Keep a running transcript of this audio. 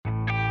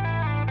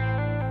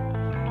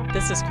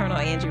This is Colonel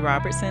Angie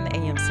Robertson,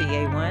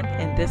 AMCA1,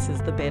 and this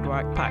is the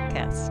Bedrock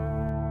Podcast.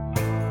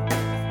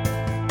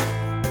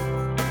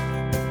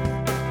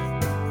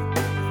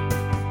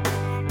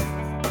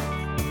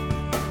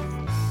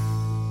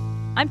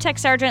 I'm Tech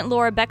Sergeant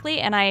Laura Beckley,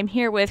 and I am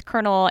here with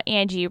Colonel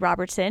Angie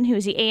Robertson, who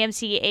is the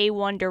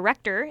AMCA1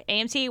 Director.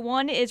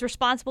 AMCA1 is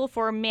responsible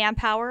for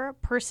manpower,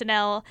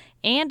 personnel,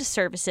 and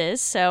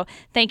services. So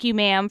thank you,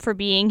 ma'am, for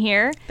being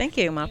here. Thank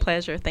you. My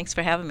pleasure. Thanks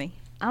for having me.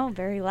 Oh,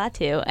 very glad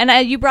to.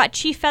 And you brought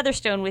Chief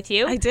Featherstone with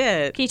you. I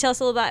did. Can you tell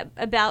us a little bit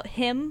about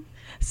him?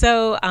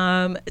 So,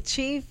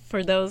 Chief,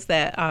 for those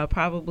that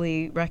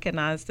probably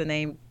recognize the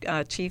name,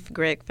 Chief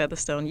Greg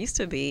Featherstone used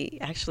to be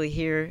actually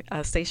here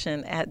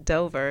stationed at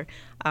Dover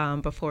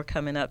before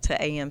coming up to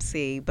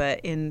AMC.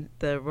 But in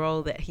the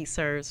role that he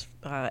serves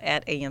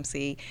at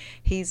AMC,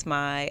 he's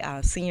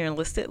my senior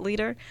enlisted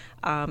leader,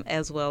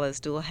 as well as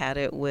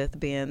dual-hatted with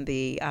being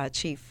the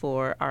chief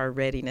for our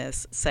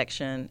readiness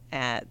section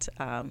at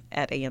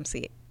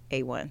AMC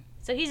A1.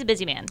 So he's a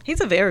busy man. He's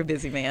a very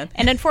busy man.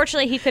 And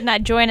unfortunately, he could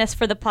not join us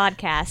for the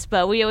podcast,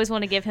 but we always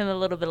want to give him a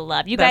little bit of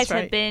love. You That's guys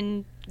right. have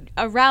been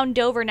around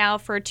Dover now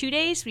for 2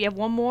 days. We have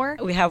one more.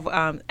 We have,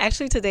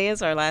 actually today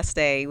is our last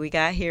day. We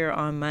got here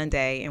on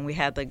Monday, and we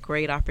had the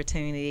great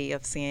opportunity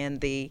of seeing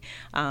the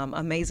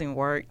amazing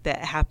work that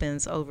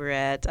happens over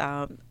at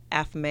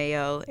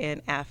AFMAO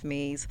and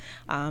AFMES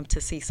to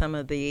see some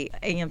of the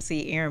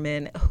AMC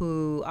airmen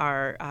who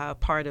are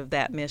part of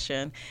that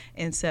mission.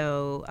 And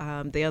so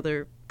the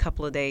other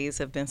couple of days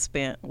have been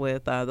spent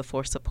with the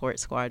Force Support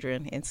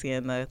Squadron and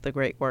seeing the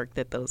great work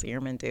that those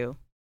airmen do.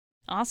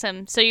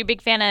 Awesome. So you're a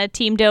big fan of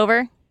Team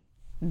Dover?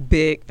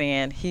 Big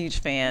fan, huge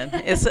fan.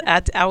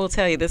 I will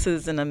tell you, this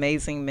is an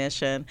amazing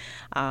mission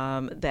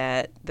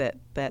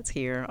that's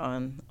here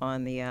on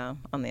the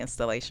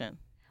installation.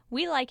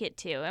 We like it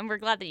too, and we're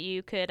glad that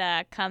you could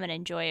come and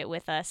enjoy it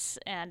with us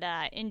and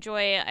enjoy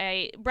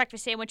a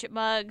breakfast sandwich at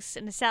Muggs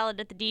and a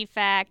salad at the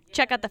DFAC.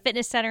 Check out the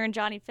fitness center in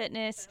Johnny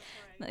Fitness.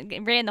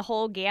 Ran the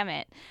whole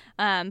gamut.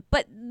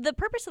 But the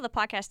purpose of the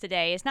podcast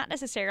today is not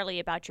necessarily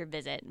about your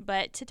visit,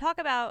 but to talk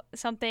about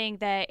something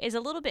that is a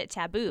little bit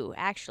taboo,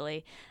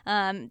 actually,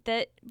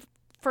 that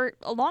for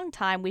a long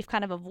time, we've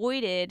kind of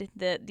avoided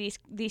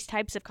these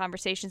types of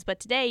conversations,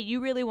 but today you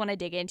really want to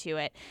dig into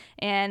it.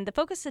 And the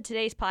focus of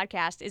today's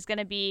podcast is going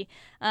to be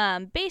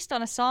based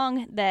on a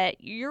song that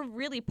you're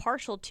really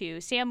partial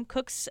to, Sam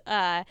Cooke's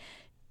A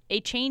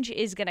Change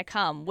Is Gonna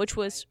Come, which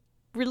was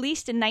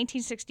released in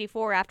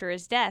 1964 after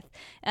his death.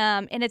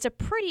 And it's a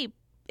pretty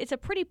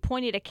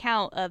pointed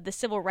account of the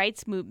civil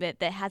rights movement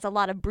that has a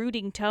lot of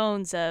brooding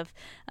tones of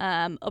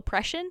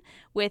oppression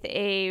with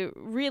a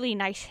really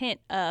nice hint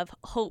of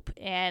hope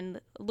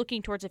and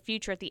looking towards the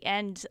future at the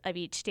end of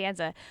each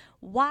stanza.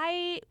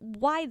 Why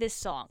this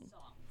song?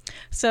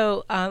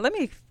 So let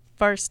me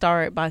first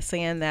start by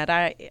saying that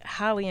I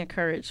highly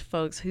encourage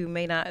folks who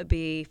may not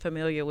be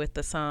familiar with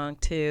the song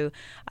to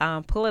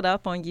pull it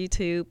up on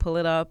YouTube, pull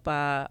it up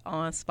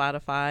on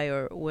Spotify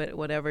or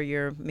whatever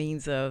your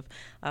means of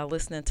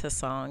listening to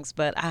songs.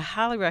 But I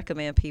highly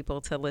recommend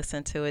people to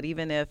listen to it,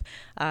 even if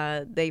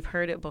they've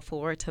heard it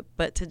before,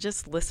 but to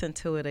just listen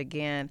to it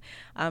again.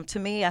 To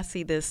me, I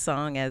see this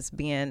song as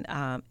being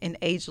an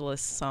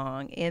ageless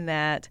song in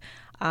that,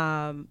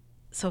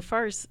 so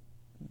first,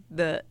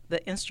 the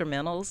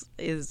instrumentals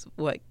is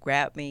what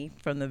grabbed me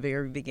from the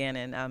very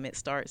beginning. It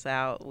starts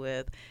out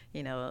with,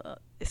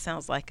 it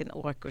sounds like an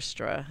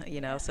orchestra,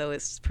 so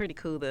it's pretty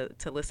cool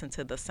to listen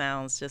to the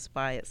sounds just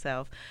by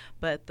itself.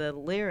 But the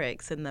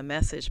lyrics and the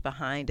message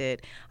behind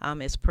it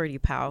is pretty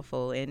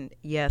powerful. And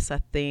yes,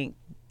 I think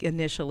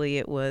initially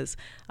it was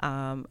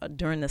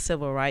during the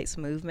civil rights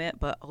movement,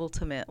 but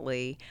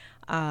ultimately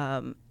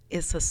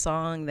it's a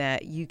song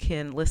that you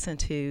can listen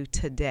to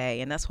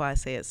today, and that's why I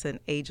say it's an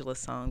ageless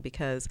song,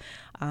 because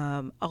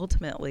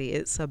ultimately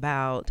it's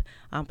about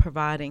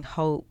providing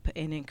hope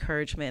and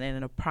encouragement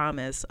and a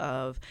promise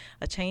of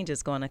a change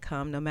is going to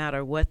come no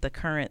matter what the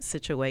current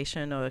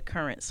situation or the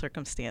current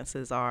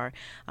circumstances are,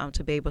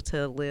 to be able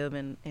to live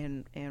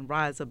and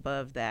rise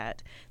above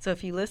that. So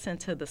if you listen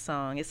to the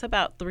song, it's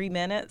about 3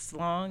 minutes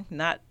long,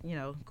 not,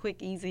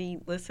 quick, easy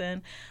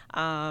listen.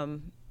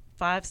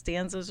 5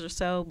 stanzas or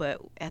so,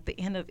 but at the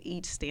end of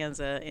each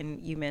stanza,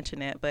 and you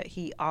mentioned it, but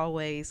he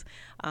always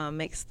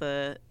makes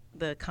the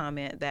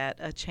comment that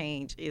a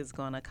change is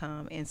going to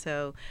come. And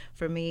so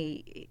for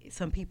me,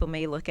 some people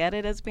may look at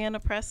it as being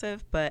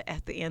oppressive, but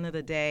at the end of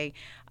the day,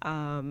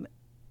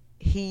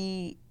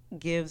 he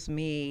gives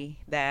me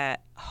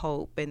that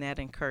hope and that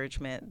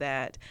encouragement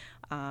that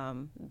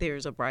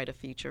there's a brighter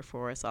future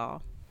for us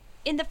all.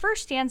 In the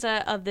first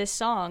stanza of this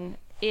song,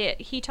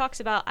 he talks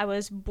about, I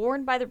was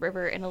born by the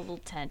river in a little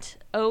tent.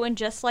 Oh, and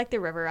just like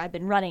the river, I've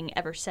been running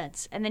ever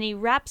since. And then he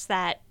wraps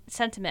that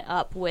sentiment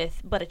up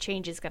with, but a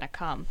change is going to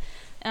come.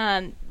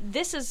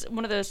 This is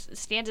one of those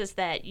stanzas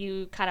that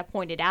you kind of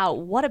pointed out.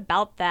 What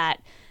about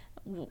that,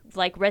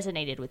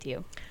 resonated with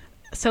you?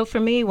 So for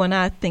me, when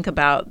I think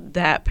about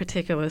that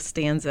particular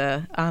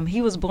stanza,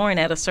 he was born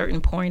at a certain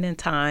point in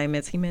time.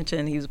 As he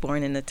mentioned, he was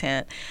born in the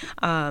tent,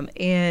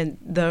 and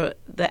the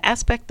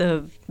aspect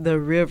of the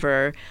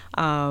river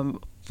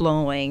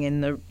flowing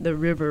and the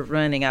river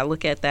running, I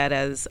look at that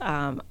as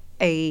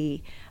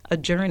a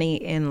journey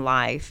in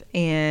life.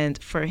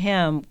 And for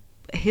him,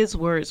 his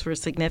words were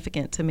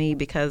significant to me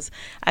because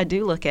I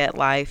do look at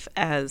life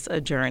as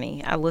a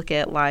journey. I look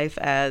at life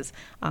as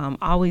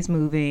always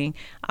moving,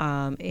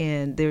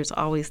 and there's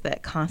always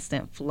that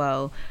constant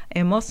flow.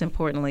 And most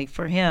importantly,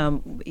 for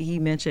him, he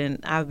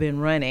mentioned, I've been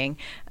running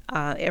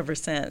ever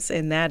since,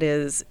 and that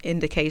is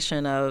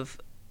indication of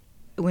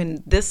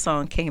when this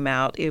song came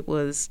out, it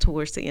was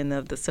towards the end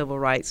of the civil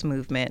rights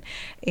movement,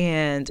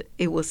 and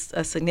it was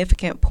a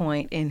significant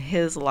point in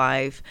his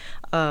life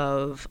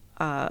of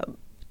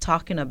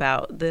talking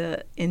about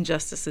the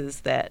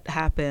injustices that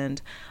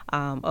happened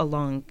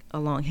along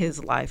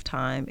his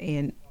lifetime,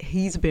 and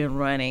he's been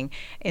running.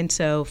 And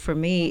so for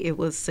me, it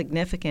was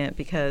significant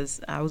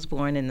because I was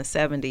born in the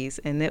 70s,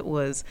 and it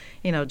was,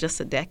 just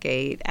a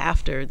decade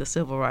after the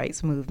civil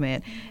rights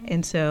movement. Mm-hmm.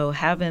 And so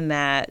having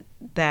that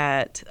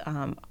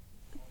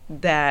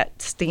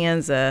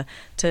stanza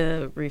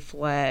to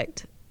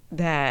reflect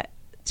that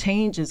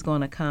change is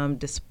going to come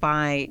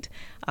despite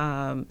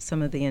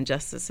some of the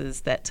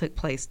injustices that took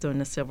place during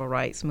the civil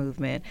rights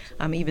movement,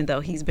 even though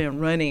he's been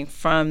running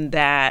from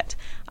that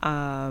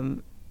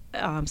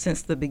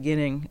since the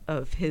beginning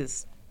of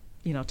his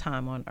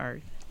time on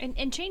earth.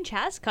 And change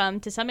has come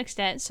to some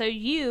extent. So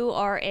you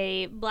are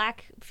a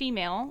black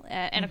female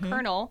and a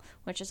colonel,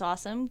 which is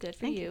awesome. Good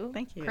for you.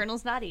 Thank you.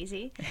 Colonel's not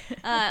easy.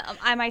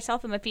 I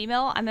myself am a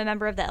female. I'm a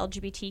member of the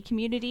LGBT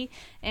community.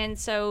 And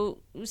so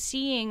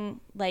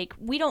seeing,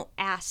 we don't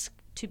ask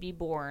to be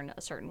born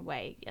a certain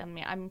way. I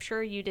mean, I'm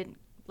sure you didn't,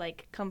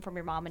 come from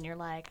your mom and you're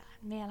like,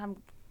 man,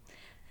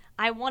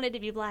 I wanted to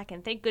be black,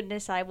 and thank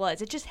goodness I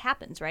was. It just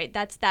happens, right?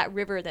 That's that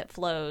river that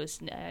flows.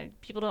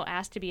 People don't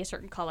ask to be a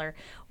certain color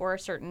or a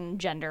certain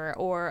gender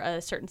or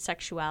a certain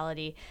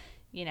sexuality.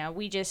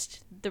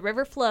 The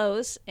river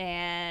flows,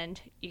 and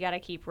you got to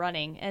keep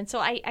running. And so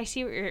I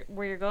see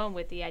where you're going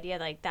with the idea,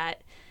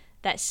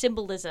 that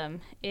symbolism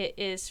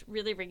is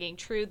really ringing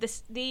true.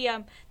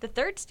 The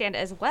third stanza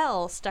as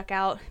well stuck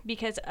out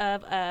because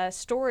of a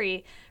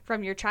story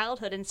from your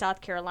childhood in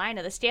South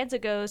Carolina. The stanza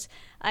goes,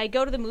 I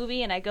go to the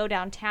movie and I go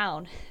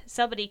downtown.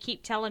 Somebody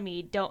keep telling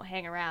me don't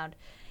hang around.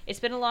 It's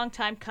been a long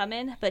time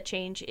coming, but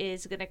change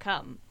is going to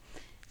come.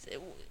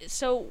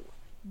 So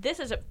this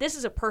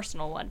is a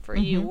personal one for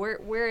you.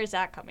 Where is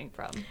that coming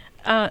from?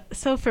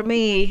 So for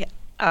me,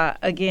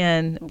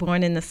 again,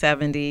 born in the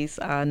 70s,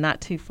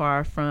 not too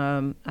far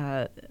from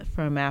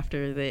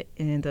after the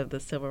end of the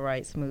civil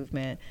rights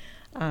movement.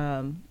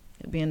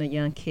 Being a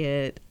young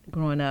kid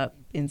growing up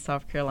in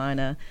South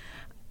Carolina,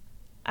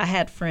 I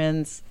had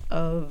friends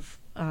of,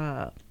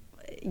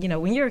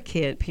 when you're a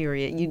kid,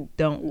 period, you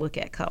don't look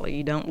at color.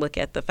 You don't look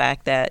at the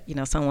fact that,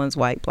 someone's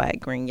white,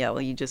 black, green, yellow.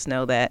 You just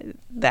know that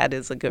that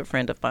is a good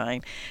friend of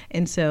mine.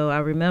 And so I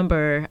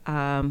remember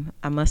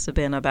I must have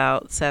been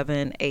about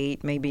 7,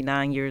 8, maybe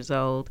 9 years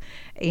old,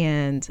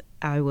 and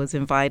I was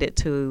invited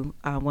to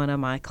one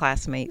of my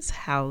classmates'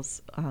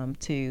 house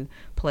to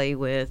play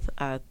with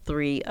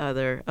 3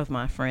 other of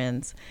my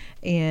friends.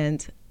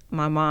 And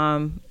my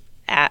mom,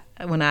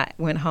 when I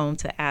went home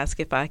to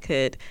ask if I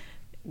could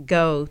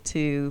go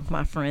to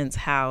my friend's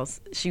house,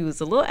 she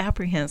was a little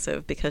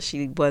apprehensive because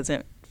she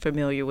wasn't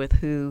familiar with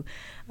who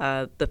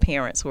the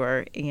parents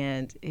were.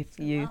 And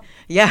I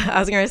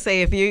was going to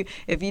say, if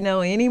you know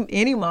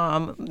any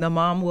mom, the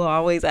mom will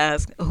always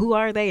ask, who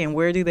are they and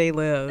where do they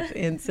live?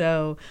 And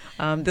so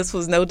this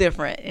was no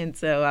different. And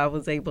so I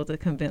was able to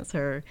convince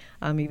her,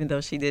 even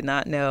though she did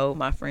not know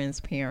my friend's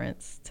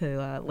parents,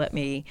 to let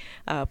me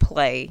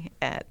play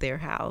at their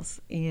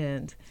house.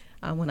 And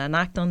when I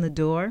knocked on the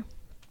door,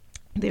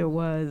 there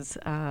was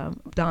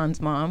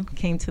Dawn's mom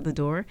came to the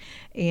door,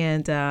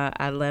 and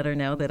I let her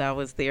know that I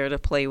was there to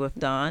play with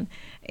Dawn,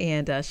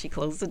 and she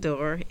closed the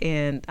door,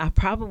 and I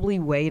probably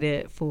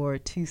waited for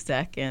 2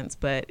 seconds,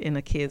 but in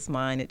a kid's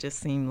mind, it just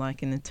seemed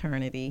like an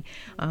eternity.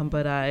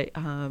 But I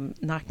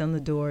knocked on the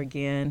door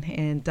again,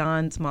 and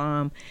Dawn's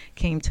mom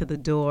came to the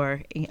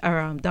door,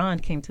 Dawn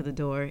came to the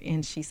door,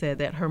 and she said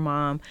that her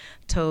mom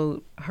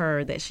told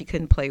her that she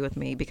couldn't play with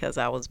me because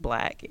I was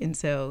black. And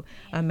so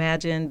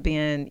imagine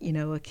being,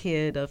 a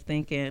kid of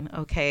thinking,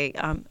 okay,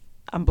 I'm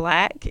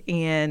black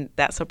and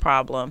that's a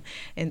problem.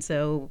 And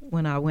so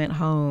when I went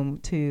home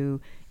to,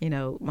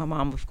 my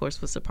mom, of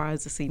course, was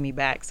surprised to see me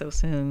back so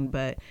soon.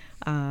 But,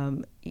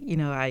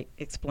 I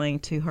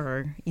explained to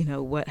her,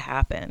 what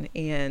happened.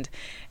 And,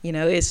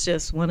 it's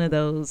just one of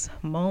those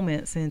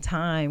moments in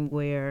time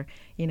where,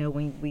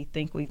 when we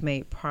think we've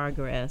made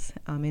progress.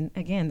 And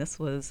again, this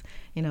was,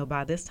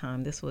 by this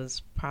time, this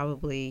was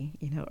probably,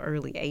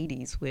 early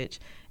 80s, which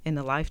in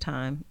the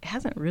lifetime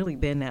hasn't really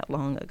been that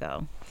long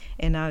ago.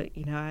 And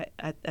I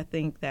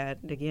think that,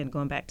 again,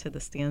 going back to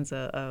the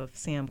stanza of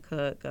Same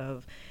Cooke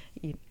of,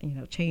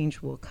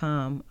 change will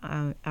come,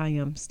 I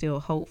am still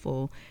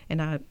hopeful.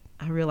 And I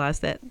realize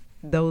that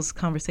those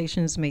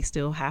conversations may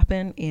still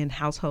happen in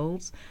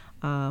households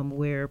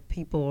where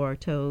people are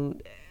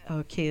told,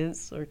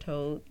 kids are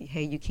told,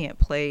 hey, you can't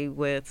play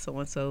with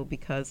so-and-so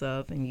because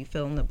of, and you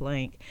fill in the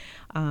blank.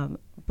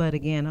 But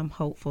again, I'm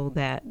hopeful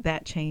that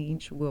that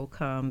change will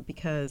come,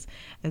 because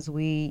as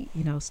we,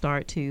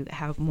 start to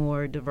have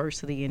more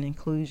diversity and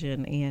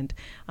inclusion, and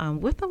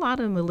with a lot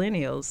of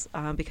millennials,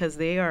 because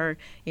they are,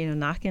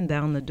 knocking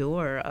down the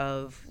door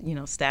of,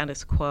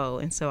 status quo.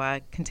 And so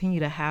I continue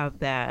to have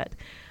that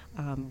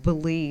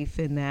belief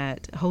in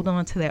that, hold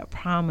on to that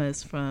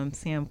promise from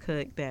Sam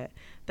Cooke that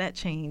that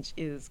change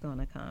is going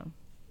to come.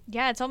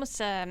 Yeah, it's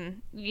almost,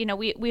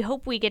 we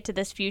hope we get to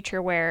this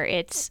future where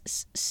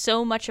it's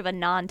so much of a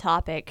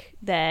non-topic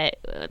that,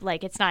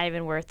 it's not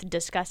even worth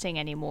discussing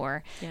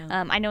anymore.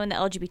 Yeah. I know in the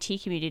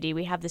LGBT community,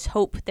 we have this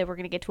hope that we're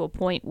going to get to a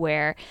point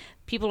where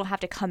people don't have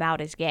to come out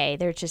as gay.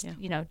 They're just,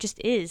 just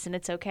is, and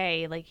it's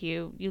okay. Like,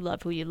 you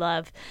love who you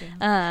love.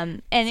 Yeah.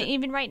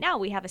 Even right now,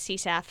 we have a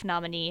CSAF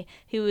nominee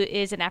who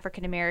is an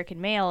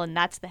African-American male, and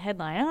that's the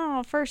headline.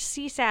 Oh, first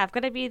CSAF,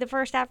 going to be the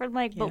first African.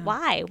 But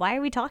why? Why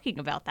are we talking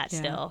about that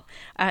still?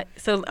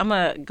 So I'm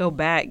going to go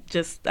back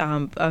just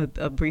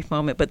a brief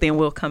moment, but then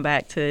we'll come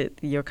back to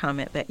your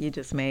comment that you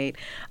just made.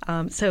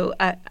 So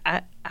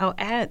I'll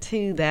add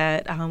to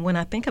that, when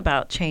I think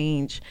about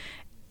change,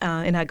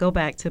 and I go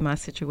back to my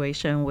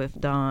situation with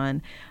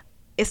Dawn,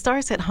 it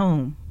starts at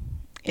home.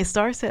 It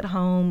starts at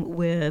home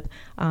with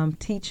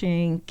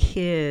teaching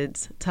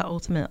kids to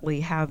ultimately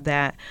have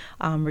that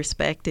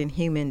respect and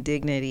human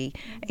dignity.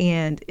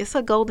 And it's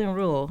a golden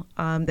rule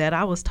that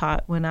I was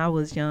taught when I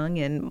was young,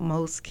 and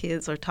most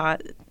kids are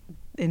taught,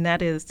 and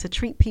that is to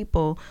treat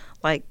people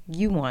like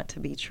you want to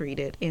be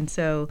treated. And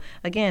so,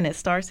 again, it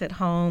starts at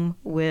home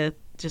with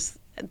just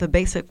the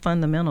basic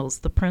fundamentals,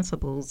 the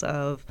principles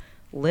of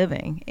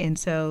living. And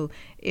so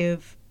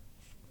if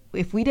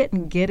we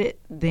didn't get it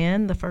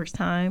then the first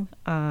time,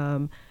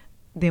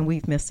 then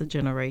we've missed a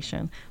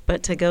generation.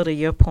 But to go to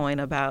your point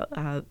about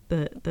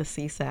the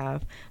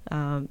CSAF,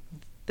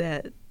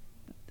 that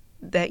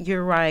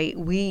you're right.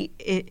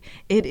 It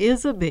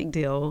is a big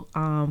deal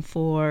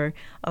for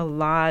a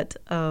lot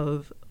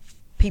of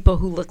people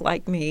who look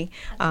like me,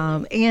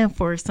 and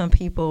for some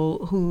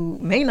people who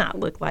may not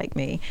look like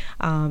me.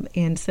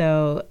 And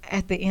so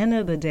at the end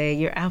of the day,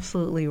 you're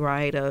absolutely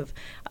right of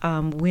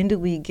when do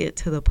we get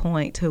to the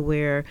point to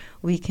where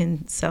we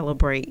can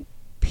celebrate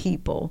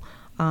people?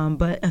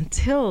 But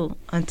until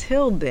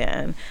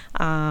then,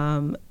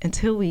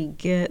 until we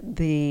get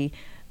the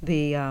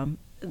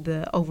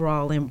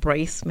overall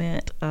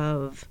embracement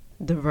of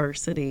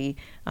diversity,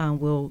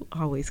 we'll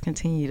always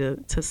continue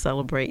to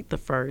celebrate the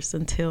first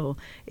until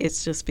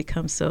it's just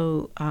become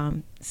so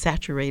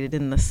saturated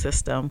in the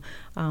system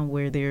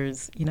where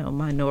there's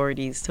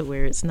minorities to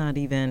where it's not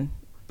even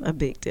a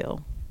big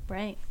deal.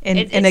 Right. And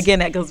again,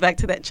 that goes back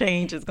to that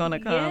change is going to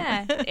come.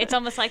 Yeah. It's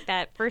almost like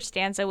that first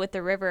stanza with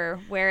the river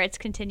where it's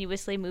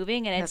continuously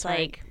moving, and it's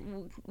like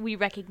we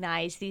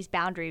recognize these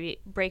boundary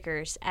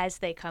breakers as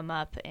they come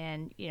up.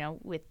 And,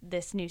 with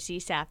this new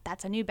CSAF,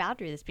 that's a new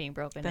boundary that's being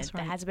broken. That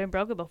hasn't been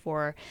broken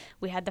before.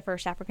 We had the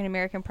first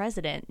African-American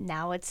president.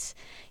 Now it's,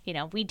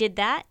 we did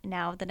that.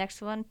 Now the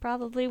next one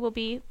probably will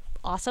be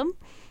awesome.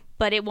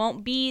 But it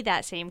won't be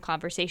that same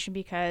conversation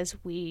because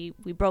we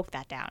broke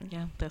that down.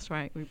 Yeah, that's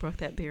right. We broke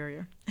that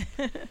barrier.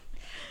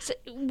 So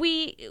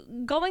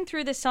going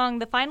through this song,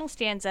 the final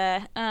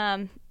stanza,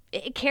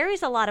 it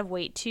carries a lot of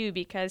weight too,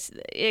 because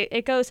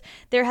it goes,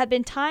 there have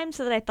been times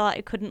that I thought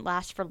it couldn't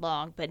last for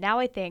long, but now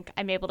I think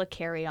I'm able to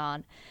carry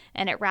on.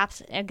 And it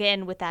wraps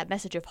again with that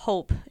message of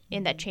hope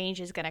in that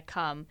change is going to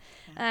come.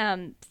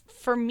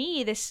 For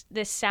me, this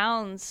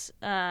sounds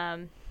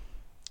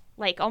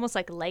almost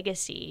like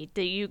legacy.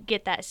 Do you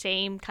get that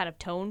same kind of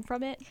tone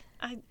from it?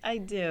 I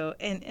do,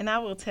 and I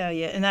will tell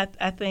you, and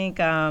I think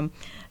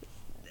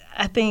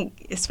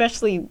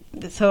especially,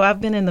 so I've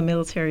been in the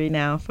military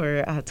now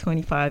for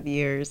 25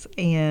 years,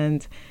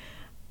 and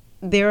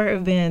there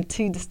have been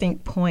two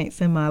distinct points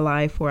in my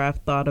life where I've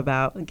thought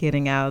about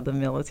getting out of the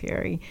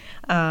military.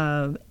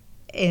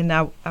 And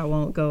I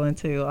won't go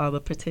into all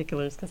the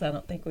particulars because I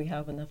don't think we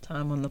have enough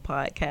time on the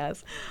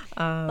podcast.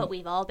 But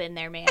we've all been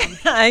there, man.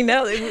 I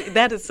know.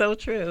 That is so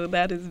true.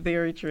 That is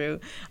very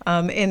true.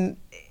 And,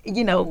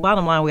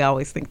 bottom line, we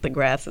always think the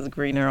grass is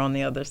greener on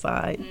the other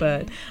side. Mm-hmm.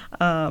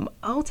 But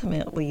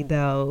ultimately,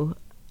 though,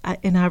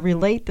 I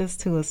relate this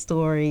to a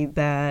story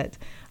that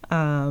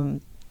I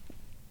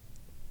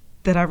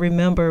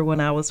remember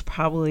when I was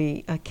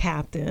probably a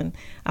captain.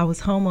 I was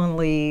home on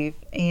leave,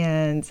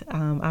 and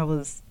I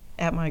was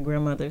at my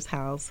grandmother's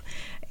house.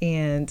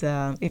 And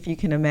if you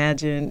can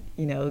imagine,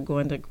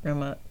 going to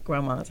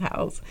grandma's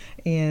house,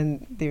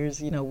 and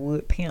there's,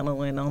 wood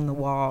paneling on the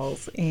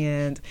walls,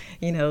 and,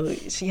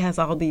 she has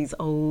all these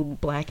old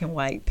black and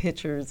white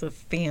pictures of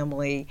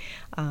family,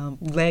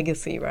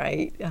 legacy,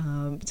 right?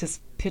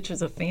 Just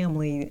pictures of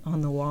family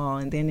on the wall.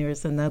 And then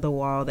there's another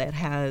wall that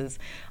has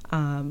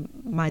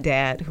my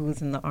dad, who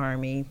was in the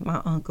Army,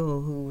 my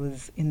uncle, who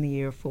was in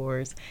the Air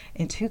Force,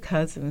 and two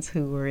cousins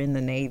who were in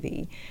the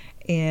Navy.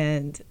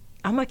 And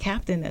I'm a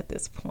captain at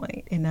this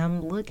point, and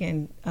I'm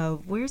looking,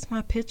 where's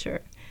my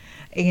picture?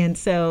 And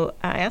so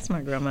I asked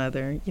my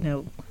grandmother,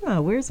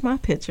 where's my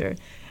picture?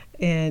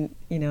 And,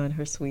 in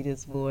her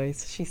sweetest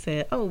voice, she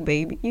said, "Oh,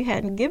 baby, you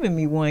hadn't given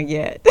me one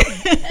yet."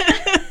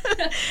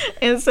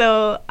 And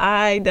so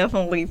I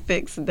definitely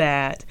fixed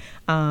that.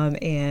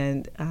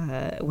 And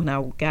when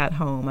I got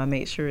home, I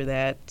made sure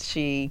that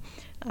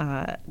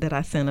that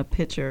I sent a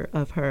picture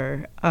of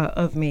her,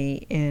 of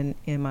me in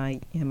my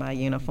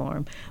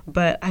uniform.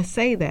 But I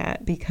say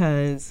that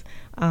because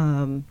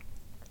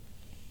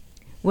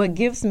what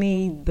gives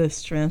me the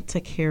strength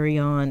to carry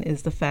on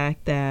is the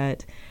fact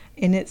that,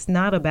 and it's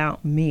not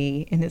about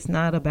me, and it's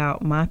not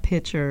about my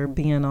picture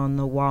being on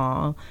the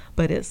wall,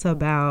 but it's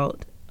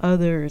about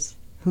others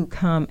who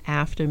come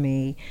after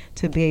me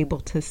to be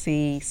able to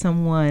see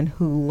someone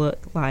who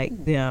looked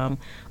like them,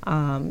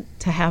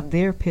 to have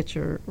their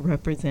picture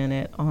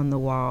represented on the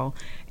wall.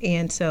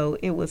 And so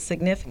it was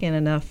significant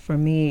enough for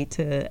me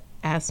to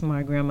ask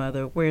my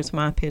grandmother, "Where's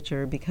my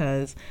picture?"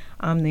 Because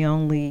I'm the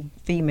only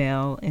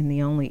female and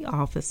the only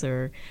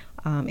officer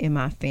in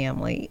my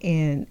family.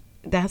 And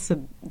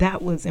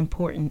that was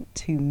important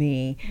to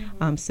me,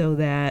 so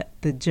that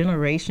the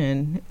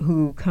generation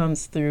who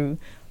comes through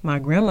my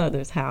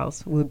grandmother's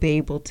house would be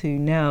able to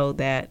know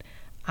that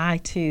I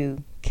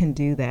too can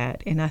do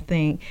that. And I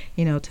think,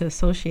 to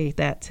associate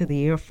that to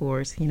the Air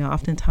Force,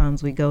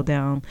 oftentimes we go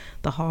down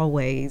the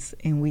hallways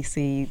and we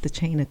see the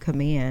chain of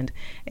command,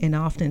 and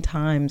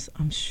oftentimes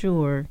I'm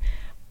sure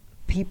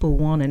people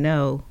want to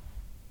know,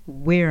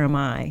 where am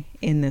I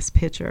in this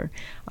picture,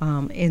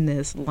 in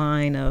this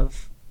line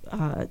of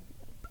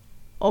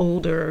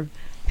older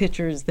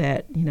pictures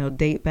that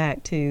date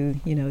back to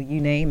you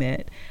name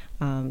it,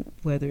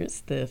 whether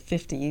it's the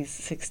 50s,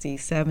 60s,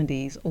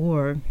 70s,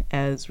 or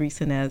as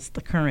recent as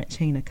the current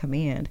chain of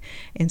command.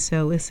 And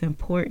so it's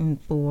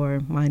important for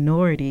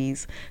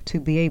minorities to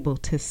be able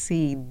to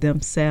see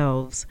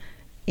themselves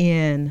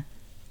in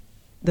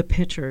the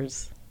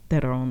pictures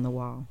that are on the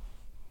wall.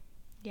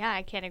 Yeah,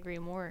 I can't agree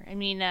more. I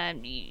mean,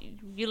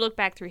 you look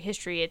back through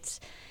history, it's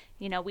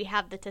we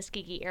have the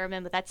Tuskegee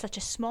Airmen, but that's such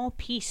a small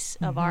piece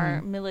of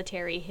our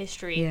military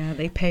history. Yeah,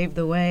 they paved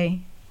the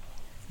way.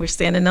 We're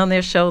standing on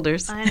their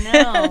shoulders. I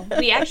know.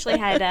 We actually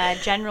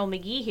had General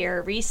McGee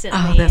here recently.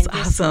 Oh, that's and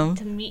awesome.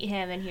 To meet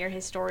him and hear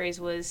his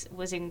stories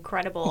was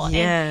incredible.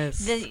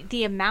 Yes. And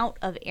the amount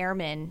of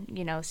airmen,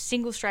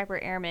 single striper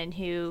airmen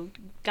who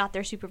got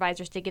their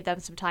supervisors to give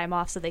them some time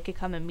off so they could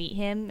come and meet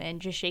him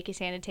and just shake his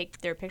hand and take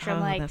their picture.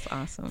 I'm like, that's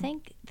awesome.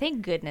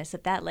 Thank goodness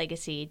that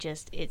legacy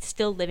it's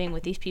still living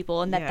with these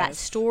people, and that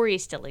story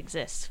still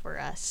exists for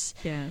us.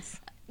 Yes.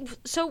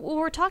 So when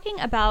we're talking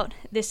about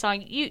this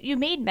song, you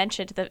made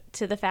mention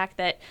to the fact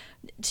that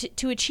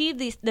to achieve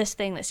this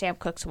thing that Sam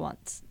Cooke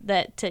wants,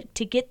 that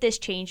to get this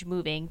change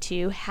moving,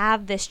 to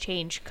have this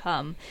change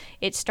come,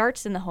 it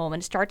starts in the home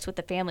and it starts with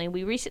the family.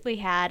 We recently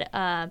had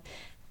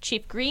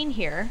Chief Green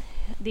here,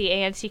 the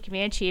AMC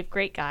command chief,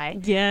 great guy.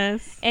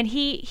 Yes. And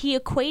he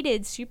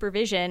equated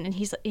supervision, and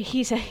he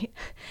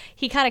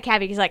kind of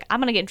caveated. He's like, I'm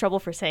gonna get in trouble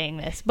for saying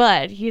this,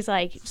 but he's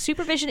like,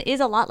 supervision is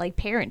a lot like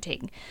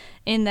parenting,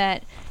 in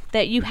that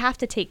you have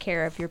to take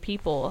care of your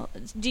people.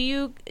 Do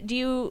you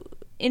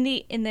in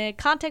the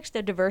context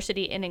of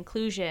diversity and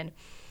inclusion,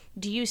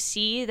 do you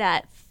see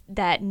that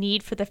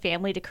need for the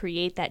family to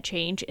create that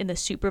change in the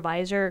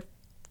supervisor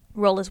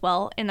role as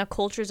well? In the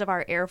cultures of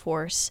our Air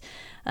Force,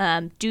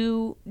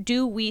 do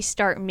we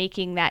start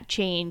making that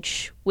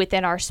change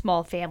within our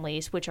small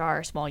families, which are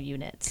our small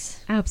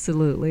units?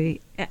 Absolutely.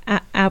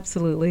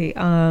 Absolutely.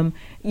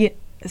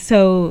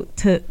 So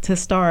to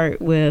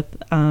start with,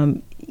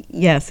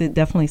 yes, it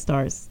definitely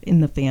starts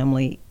in the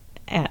family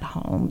at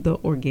home, the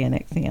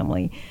organic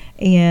family.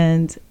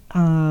 And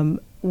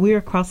we're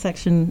a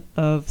cross-section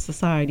of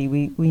society.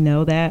 We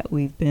know that.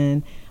 We've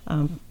been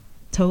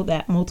told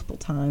that multiple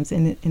times,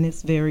 and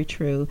it's very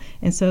true.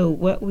 And so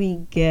what we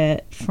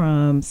get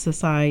from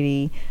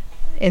society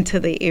into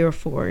the Air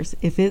Force,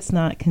 if it's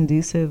not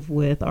conducive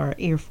with our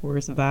Air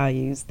Force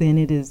values, then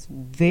it is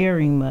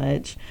very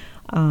much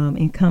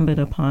incumbent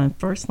upon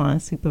first-line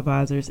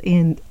supervisors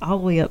and all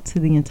the way up to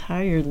the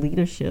entire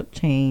leadership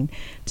chain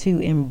to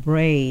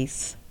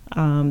embrace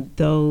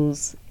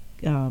those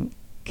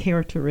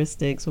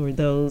characteristics, or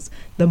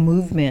the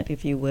movement,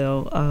 if you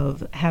will,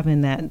 of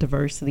having that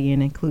diversity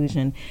and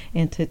inclusion,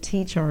 and to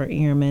teach our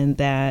airmen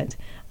that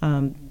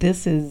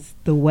this is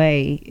the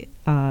way,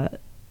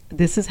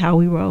 this is how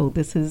we roll,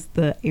 this is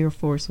the Air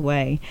Force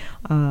way.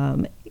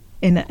 And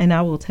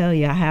I will tell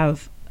you, I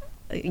have,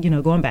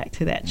 going back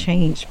to that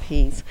change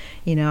piece,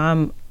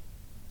 I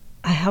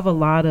have a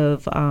lot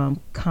of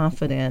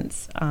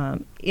confidence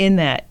in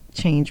that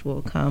change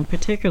will come,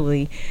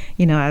 particularly,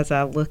 as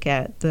I look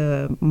at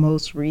the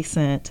most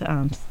recent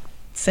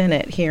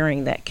Senate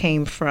hearing that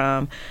came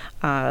from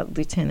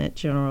Lieutenant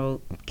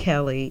General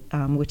Kelly,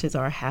 which is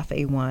our half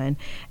A1,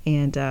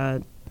 and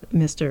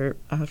Mr.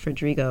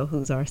 Federico,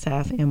 who's our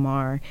SAF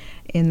MR,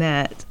 in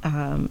that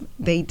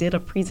they did a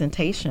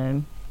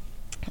presentation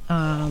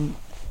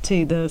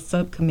to the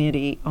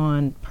subcommittee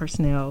on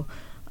personnel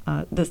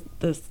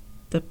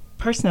the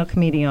Personnel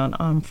Committee on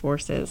Armed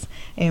Forces,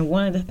 and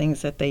one of the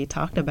things that they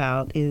talked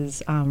about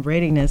is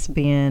readiness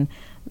being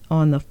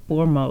on the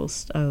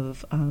foremost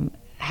of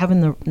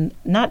having the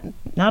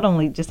not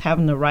only just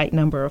having the right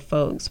number of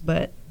folks,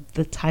 but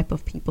the type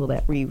of people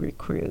that we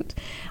recruit.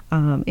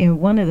 And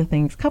one of the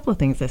things, couple of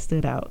things that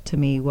stood out to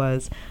me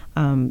was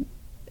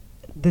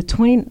that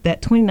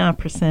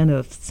 29%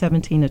 of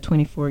 17 to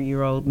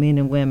 24-year-old men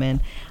and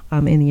women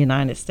in the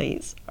United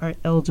States are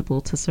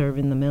eligible to serve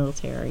in the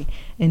military,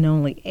 and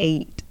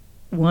only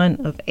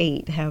one of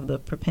eight have the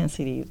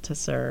propensity to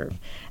serve.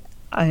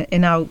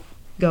 And I'll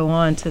go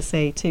on to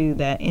say too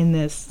that in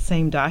this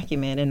same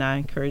document, and I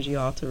encourage you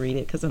all to read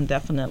it because I'm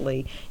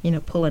definitely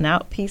pulling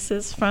out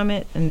pieces from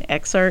it, an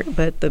excerpt,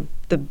 but the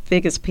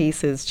biggest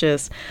piece is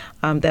just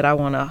that I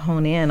want to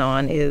hone in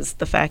on is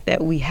the fact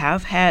that we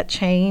have had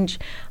change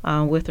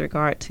with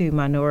regard to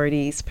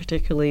minorities,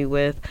 particularly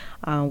with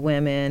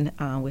women,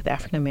 with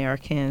African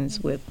Americans,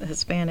 with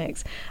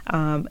Hispanics,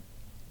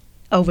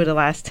 over the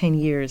last 10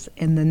 years,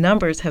 and the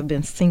numbers have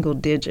been single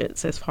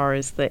digits as far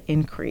as the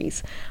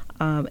increase.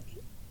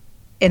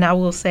 And I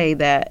will say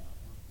that,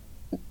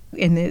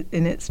 and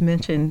it's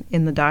mentioned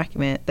in the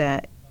document,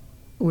 that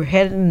we're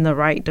headed in the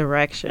right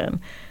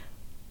direction.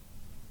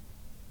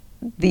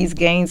 These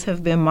gains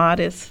have been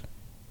modest,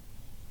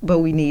 but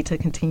we need to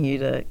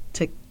continue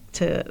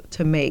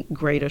to make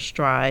greater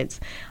strides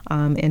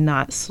and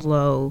not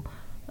slow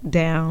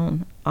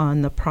down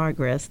on the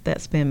progress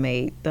that's been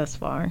made thus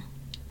far.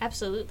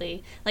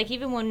 Absolutely. Like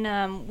even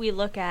when we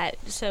look at,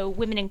 so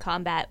women in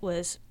combat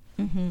was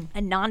a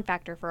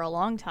non-factor for a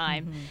long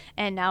time,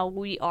 and now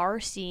we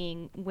are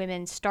seeing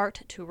women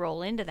start to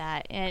roll into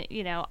that. And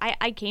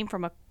I came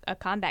from a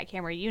combat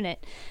camera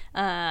unit,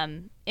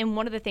 and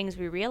one of the things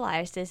we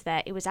realized is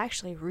that it was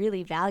actually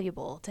really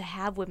valuable to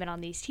have women on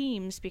these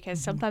teams,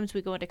 because sometimes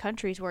we go into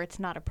countries where it's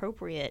not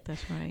appropriate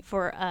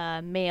for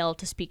a male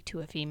to speak to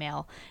a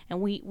female, and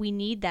we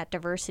need that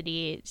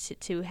diversity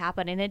to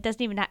happen. And it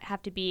doesn't even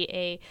have to be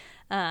a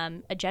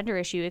gender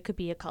issue. It could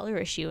be a color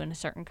issue in a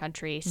certain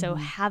country. So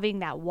having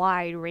that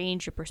wide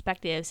range of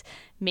perspectives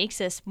makes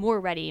us more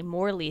ready,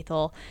 more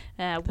lethal.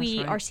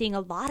 We are seeing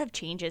a lot of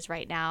changes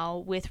right now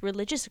with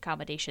religious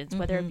accommodations,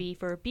 whether it be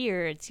for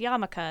beards,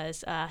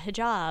 yarmulkes,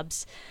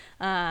 hijabs,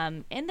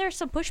 and there's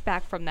some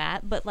pushback from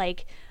that, but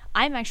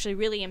I'm actually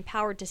really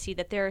empowered to see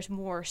that there's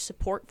more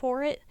support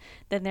for it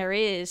than there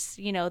is,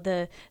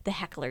 the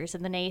hecklers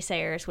and the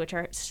naysayers, which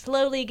are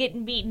slowly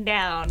getting beaten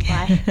down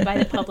by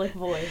the public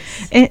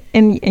voice.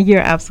 And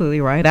you're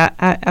absolutely right.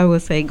 I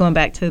would say, going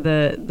back to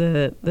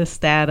the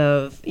stat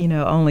of,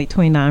 only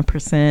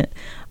 29%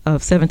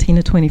 of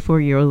 17 to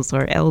 24-year-olds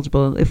are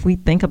eligible. If we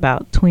think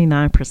about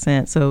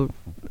 29%, so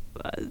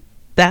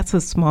that's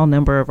a small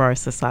number of our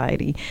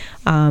society.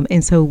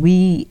 And so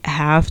we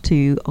have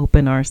to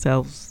open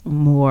ourselves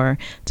more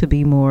to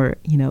be more,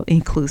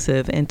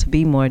 inclusive and to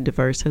be more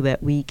diverse, so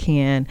that we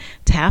can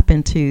tap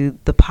into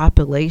the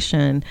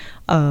population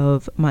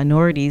of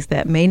minorities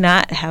that may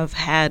not have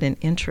had an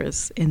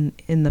interest in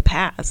the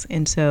past.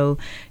 And so,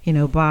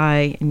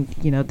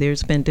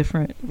 there's been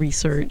different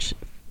research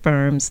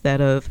firms that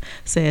have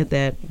said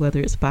that whether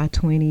it's by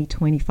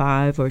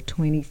 2025 or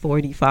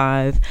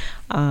 2045,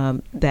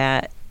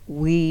 that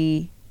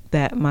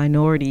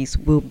minorities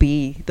will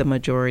be the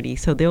majority.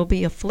 So there'll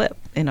be a flip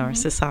in our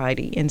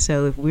society. And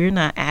so if we're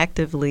not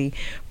actively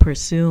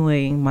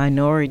pursuing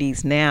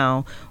minorities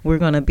now, we're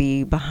going to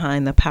be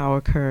behind the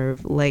power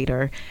curve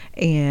later.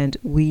 And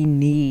we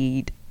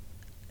need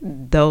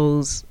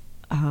those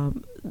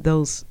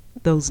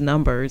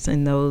numbers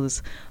and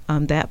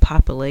that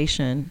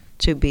population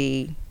to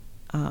be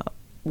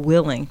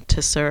willing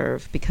to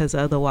serve, because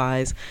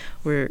otherwise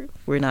we're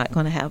not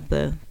going to have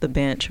the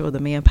bench or the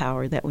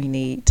manpower that we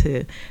need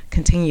to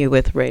continue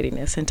with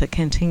readiness and to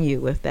continue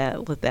with that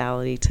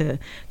lethality,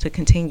 to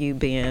continue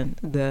being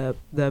the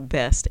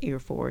best Air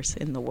Force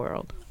in the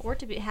world, or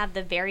to have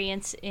the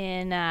variance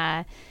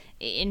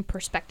in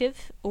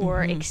perspective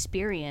or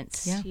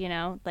experience.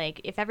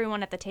 If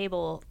everyone at the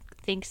table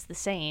thinks the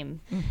same,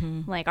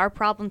 our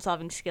problem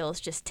solving skills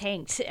just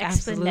tanked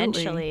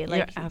exponentially.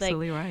 You're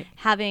absolutely right.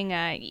 Having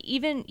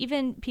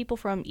even people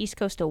from East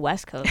Coast to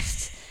West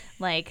Coast,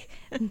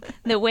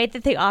 the way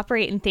that they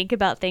operate and think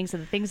about things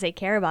and the things they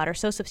care about are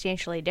so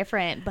substantially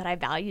different, but I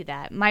value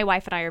that. My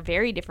wife and I are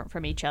very different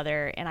from each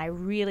other, and I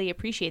really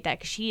appreciate that,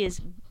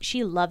 because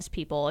she loves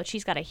people and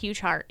she's got a huge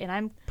heart, and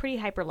I'm pretty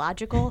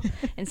hyperlogical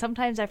and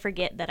sometimes I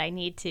forget that I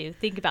need to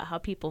think about how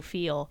people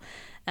feel.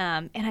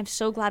 And I'm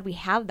so glad we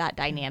have that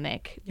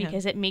dynamic,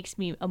 because it makes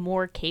me a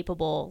more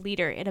capable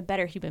leader and a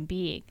better human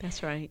being.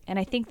 That's right. And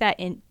I think that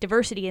in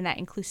diversity and that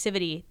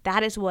inclusivity,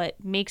 that is what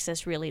makes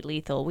us really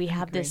lethal. We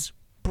have this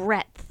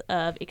breadth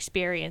of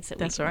experience that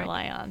we can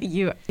rely on.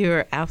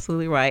 You're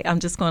absolutely right. I'm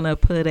just going to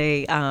put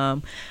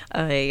an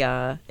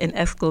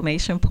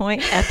exclamation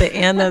point at the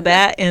end of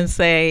that and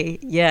say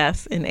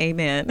yes and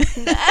amen.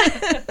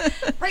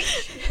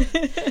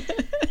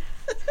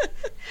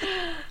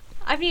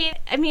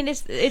 I mean,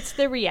 it's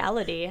the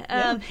reality.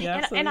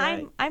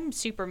 And I'm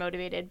super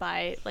motivated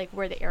by like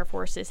where the Air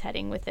Force is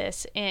heading with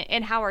this,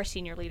 and how our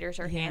senior leaders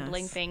are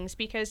handling things,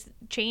 because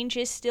change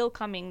is still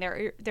coming.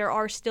 There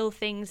are still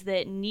things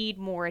that need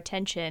more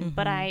attention.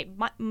 But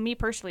me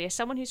personally, as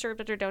someone who served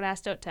under Don't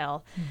Ask, Don't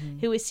Tell,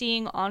 who is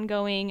seeing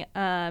ongoing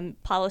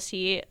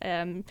policy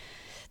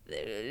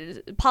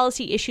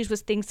issues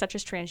with things such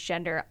as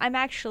transgender, I'm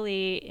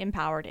actually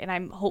empowered and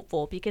I'm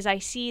hopeful, because I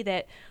see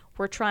that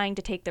we're trying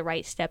to take the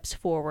right steps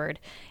forward.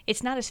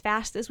 It's not as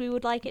fast as we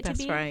would like it to be.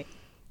 That's right.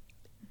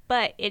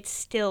 But it's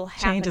still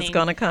happening. Change is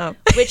going to come.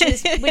 which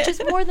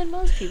is more than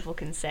most people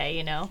can say,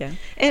 you know.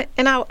 Yeah.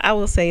 And I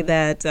will say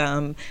that,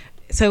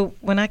 so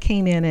when I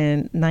came in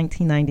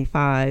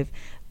 1995,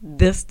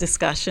 this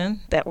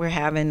discussion that we're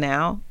having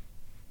now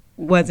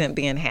wasn't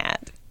being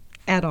had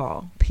at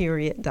all,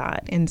 period,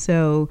 dot. And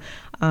so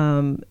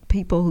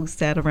people who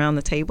sat around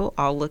the table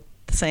all looked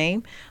the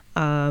same,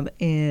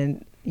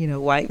 and, you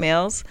know, white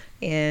males,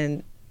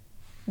 and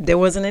there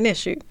wasn't an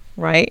issue,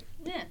 right?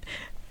 Yeah.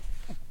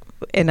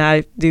 And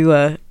I do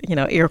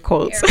air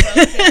quotes.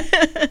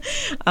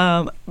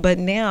 But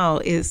now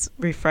it's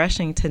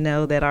refreshing to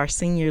know that our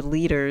senior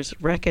leaders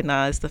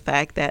recognize the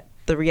fact that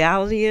the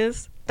reality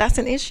is that's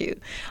an issue,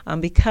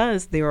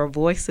 because there are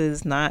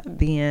voices not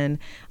being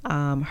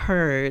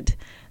heard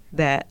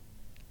that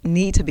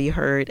need to be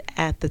heard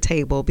at the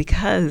table,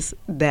 because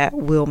that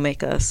will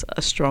make us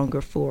a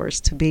stronger force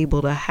to be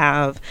able to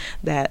have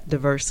that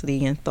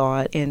diversity in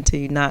thought, and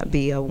to not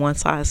be a one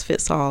size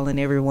fits all and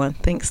everyone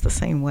thinks the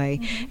same way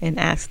and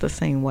acts the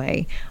same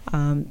way.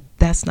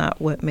 That's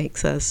not what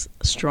makes us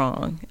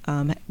strong.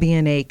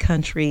 Being a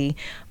country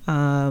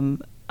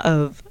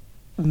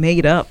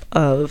made up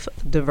of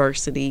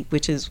diversity,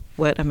 which is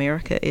what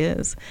America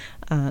is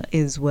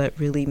what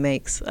really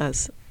makes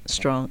us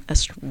strong, a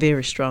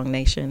very strong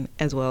nation,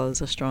 as well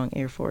as a strong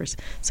Air Force.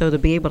 So to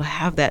be able to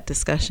have that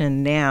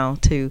discussion now,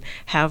 to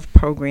have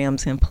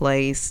programs in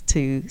place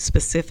to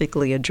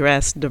specifically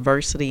address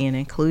diversity and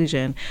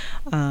inclusion,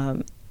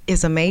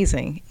 is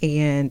amazing.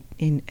 And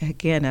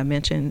again, I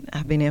mentioned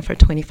I've been in for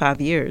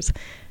 25 years.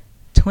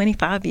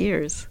 25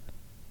 years.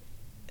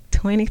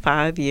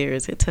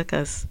 It took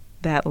us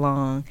that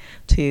long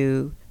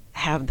to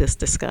have this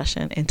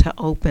discussion, and to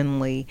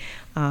openly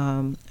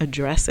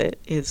address it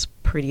is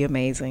pretty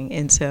amazing.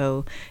 And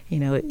so, you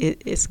know,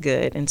 it's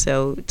good. And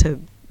so to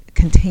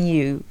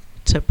continue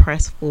to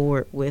press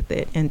forward with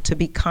it, and to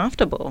be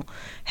comfortable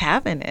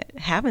having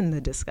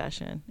the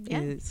discussion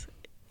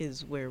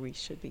is where we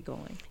should be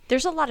going.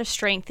 There's a lot of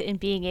strength in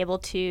being able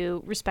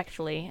to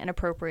respectfully and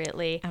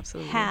appropriately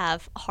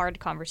have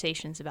hard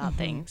conversations about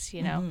things,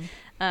 you know.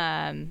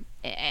 And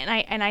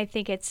I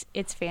think it's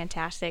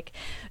fantastic.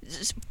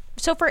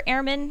 So for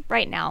airmen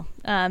right now,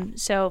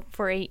 so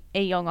for a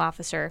young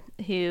officer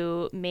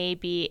who may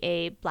be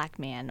a black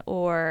man,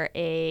 or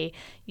a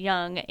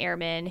young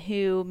airman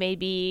who may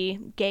be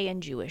gay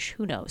and Jewish,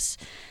 who knows?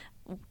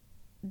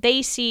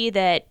 They see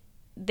that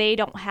they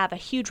don't have a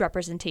huge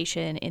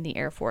representation in the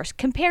Air Force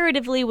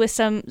comparatively with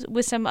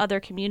some other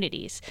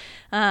communities,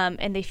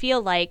 and they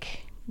feel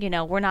like, you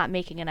know, we're not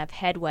making enough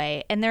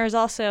headway. And there's a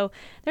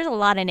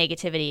lot of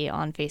negativity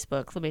on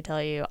Facebook. Let me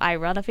tell you, I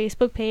run a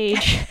Facebook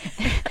page.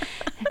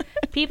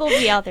 People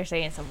be out there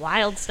saying some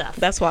wild stuff.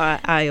 That's why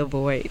I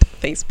avoid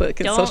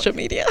Facebook and social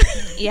media.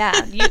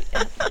 Yeah,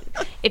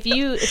 if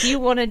you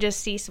want to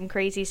just see some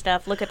crazy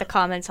stuff, look at the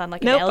comments on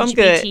like an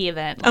LGBT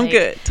event. I'm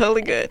good,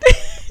 totally good.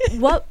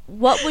 What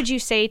would you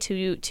say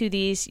to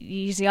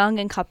these young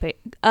and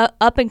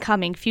up and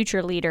coming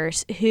future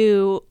leaders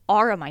who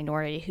are a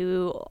minority,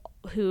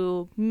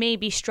 who may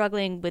be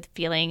struggling with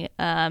feeling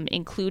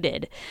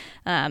included,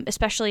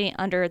 especially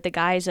under the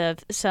guise of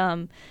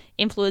some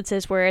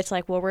influences where it's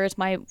like, well, where's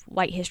my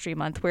White History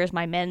Month? Where's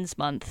my Men's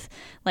Month?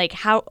 Like,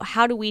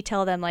 how do we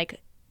tell them, like,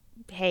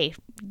 hey,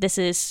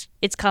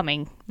 it's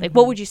coming? Like,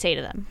 what would you say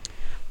to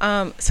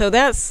them? So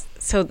that's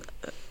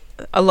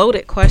a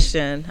loaded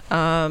question.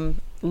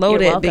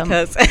 Loaded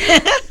because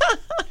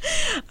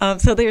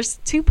so there's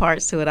two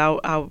parts to it.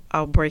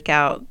 I'll break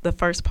out the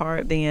first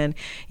part being,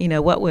 you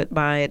know, what would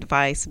my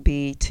advice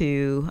be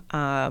to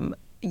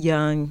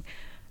young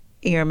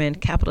airmen,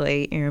 capital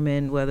A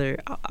airmen, whether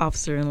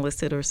officer,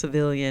 enlisted, or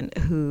civilian,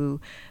 who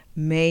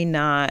may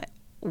not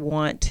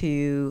want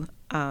to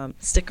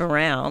stick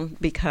around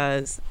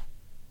because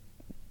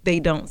they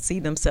don't see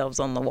themselves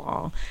on the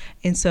wall.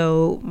 And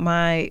so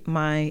my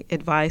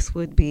advice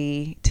would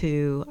be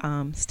to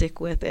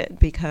stick with it,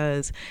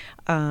 because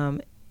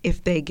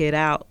if they get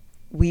out,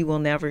 we will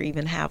never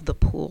even have the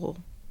pool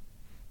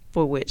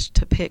for which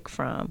to pick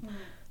from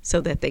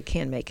so that they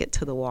can make it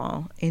to the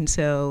wall. And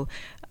so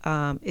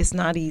it's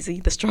not easy.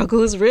 The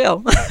struggle is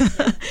real.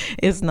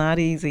 It's not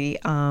easy.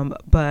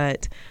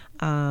 But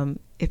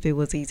if it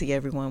was easy,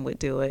 everyone would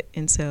do it.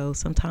 And so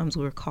sometimes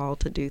we're called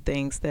to do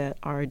things that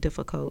are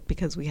difficult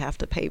because we have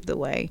to pave the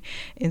way.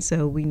 And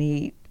so we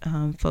need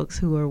folks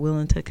who are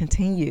willing to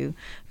continue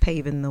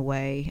paving the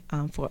way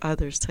for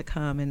others to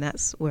come. And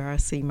that's where I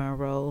see my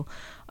role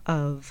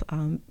of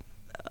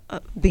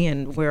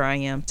being where I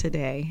am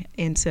today.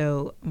 And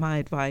so my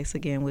advice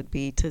again would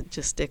be to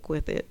just stick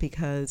with it,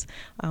 because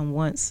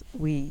once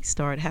we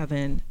start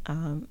having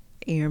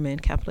airmen,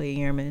 capital A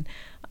airmen,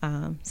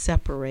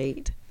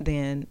 separate,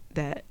 then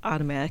that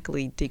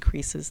automatically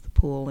decreases the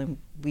pool, and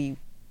we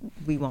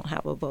won't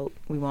have a vote.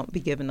 We won't be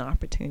given the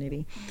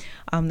opportunity.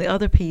 The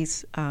other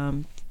piece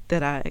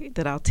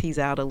that I'll tease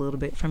out a little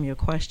bit from your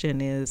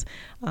question is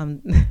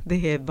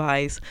the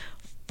advice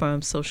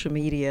from social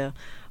media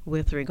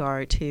with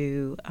regard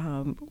to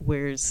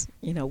where's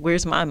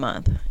my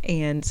month.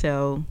 And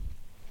so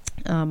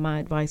my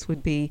advice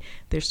would be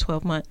there's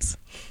 12 months.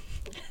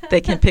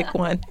 They can pick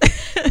one.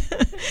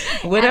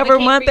 Whatever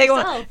month they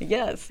want.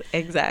 Yes,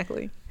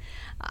 exactly.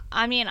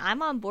 I mean,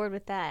 I'm on board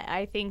with that.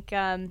 I think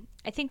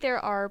there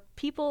are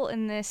people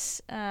in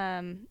this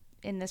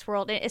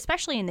world,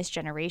 especially in this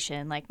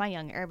generation. Like, my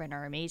young airmen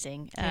are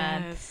amazing.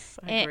 Yes,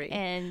 I agree.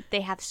 And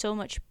they have so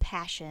much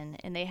passion,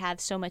 and they have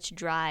so much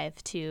drive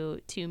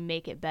to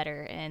make it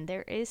better. And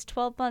there is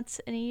 12 months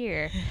in a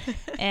year.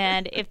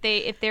 And if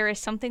there is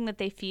something that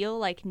they feel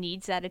like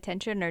needs that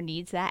attention or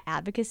needs that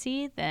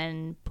advocacy,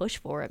 then push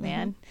for it,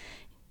 man.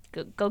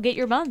 Go get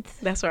your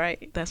month. That's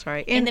right.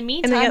 In the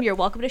meantime, you're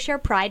welcome to share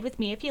pride with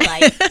me if you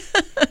like.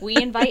 We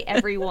invite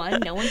everyone.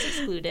 No one's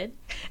excluded.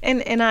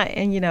 And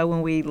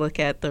when we look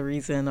at the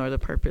reason or the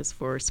purpose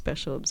for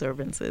special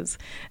observances,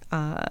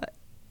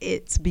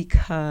 it's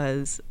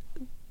because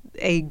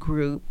a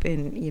group,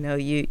 and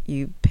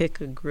you pick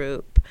a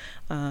group.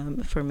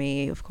 For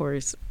me, of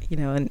course,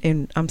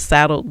 and I'm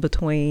saddled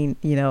between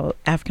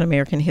African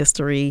American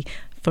history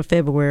for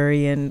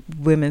February and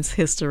women's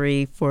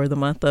history for the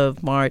month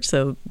of March.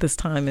 So this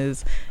time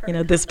is,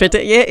 this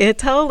particular, it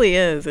totally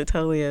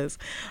is.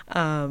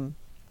 But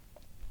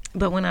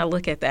when I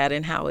look at that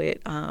and how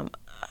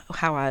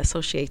I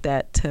associate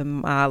that to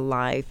my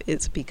life,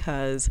 it's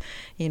because,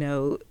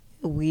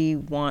 we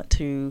want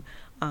to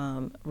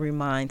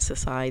remind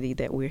society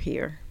that we're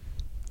here.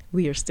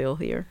 We are still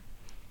here.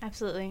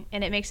 Absolutely.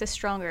 And it makes us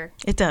stronger.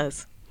 It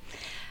does.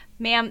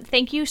 Ma'am,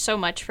 thank you so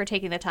much for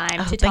taking the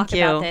time to talk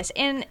about this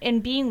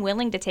and being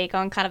willing to take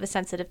on kind of a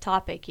sensitive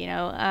topic.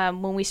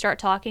 When we start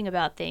talking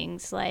about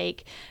things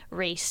like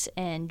race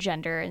and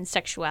gender and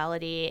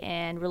sexuality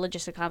and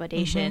religious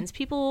accommodations,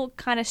 people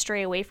kind of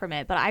stray away from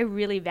it. But I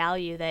really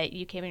value that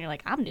you came in and you're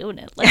like, I'm doing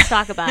it. Let's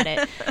talk about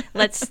it.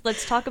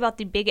 Let's talk about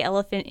the big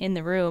elephant in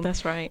the room.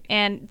 That's right.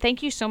 And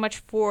thank you so much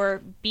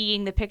for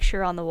being the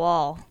picture on the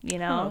wall.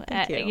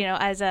 Thank you.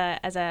 As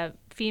a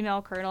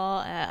female colonel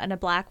and a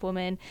black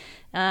woman,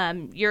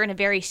 you're in a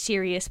very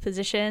serious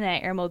position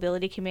at Air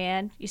Mobility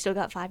Command. You still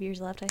got 5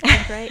 years left, I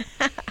think,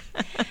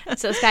 right?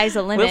 So sky's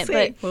the limit.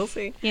 We'll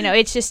see.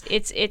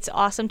 It's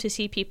awesome to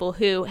see people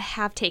who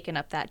have taken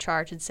up that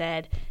charge and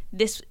said,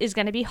 this is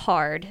going to be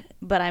hard,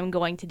 but I'm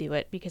going to do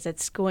it because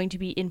it's going to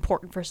be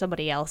important for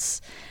somebody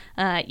else,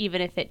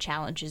 even if it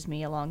challenges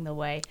me along the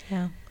way.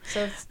 Yeah.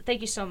 So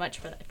thank you so much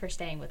for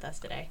staying with us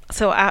today.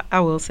 So I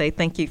will say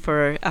thank you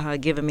for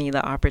giving me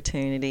the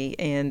opportunity.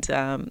 And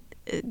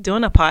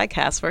doing a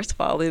podcast, first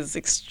of all, is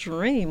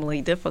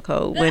extremely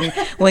difficult.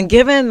 When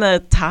given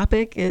the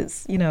topic,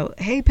 is,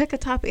 hey, pick a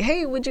topic.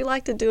 Hey, would you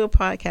like to do a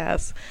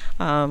podcast?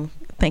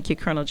 Thank you,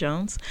 Colonel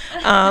Jones.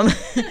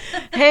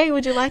 Hey,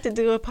 would you like to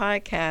do a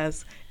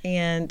podcast?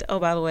 And, oh,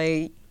 by the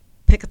way,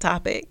 pick a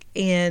topic.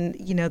 And,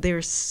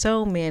 there's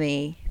so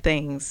many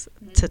things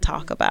to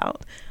talk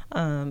about.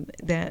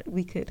 That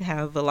we could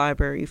have a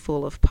library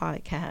full of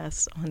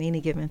podcasts on any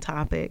given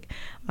topic.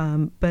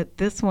 But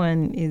this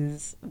one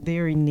is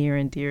very near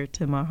and dear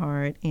to my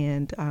heart.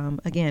 And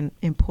again,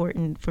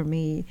 important for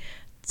me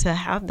to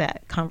have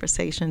that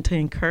conversation, to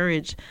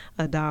encourage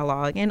a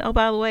dialogue. And oh,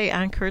 by the way,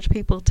 I encourage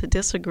people to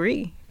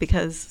disagree,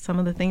 because some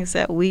of the things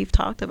that we've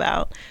talked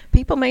about,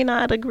 people may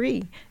not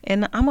agree.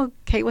 And I'm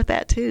okay with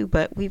that too,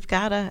 but we've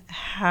got to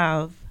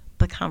have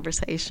the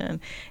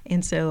conversation.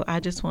 And so I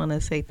just want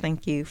to say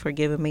thank you for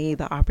giving me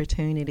the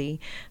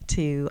opportunity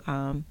to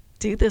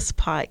do this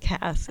podcast.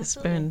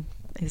 Absolutely.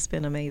 It's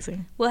been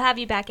amazing. We'll have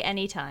you back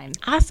anytime.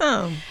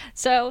 Awesome.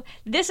 So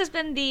this has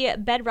been the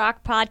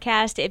Bedrock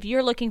podcast. If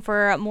you're looking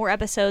for more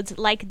episodes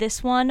like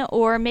this one,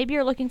 or maybe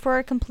you're looking for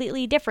a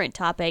completely different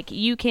topic,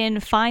 you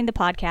can find the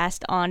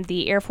podcast on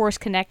the Air Force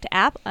Connect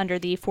app under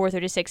the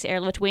 436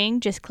 Airlift Wing.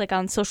 Just click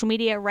on social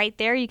media right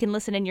there. You can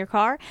listen in your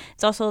car.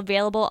 It's also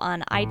available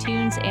on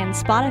iTunes and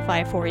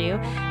Spotify for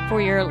you for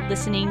your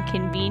listening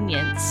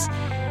convenience.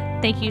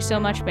 Thank you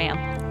so much,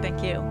 ma'am.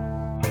 Thank you.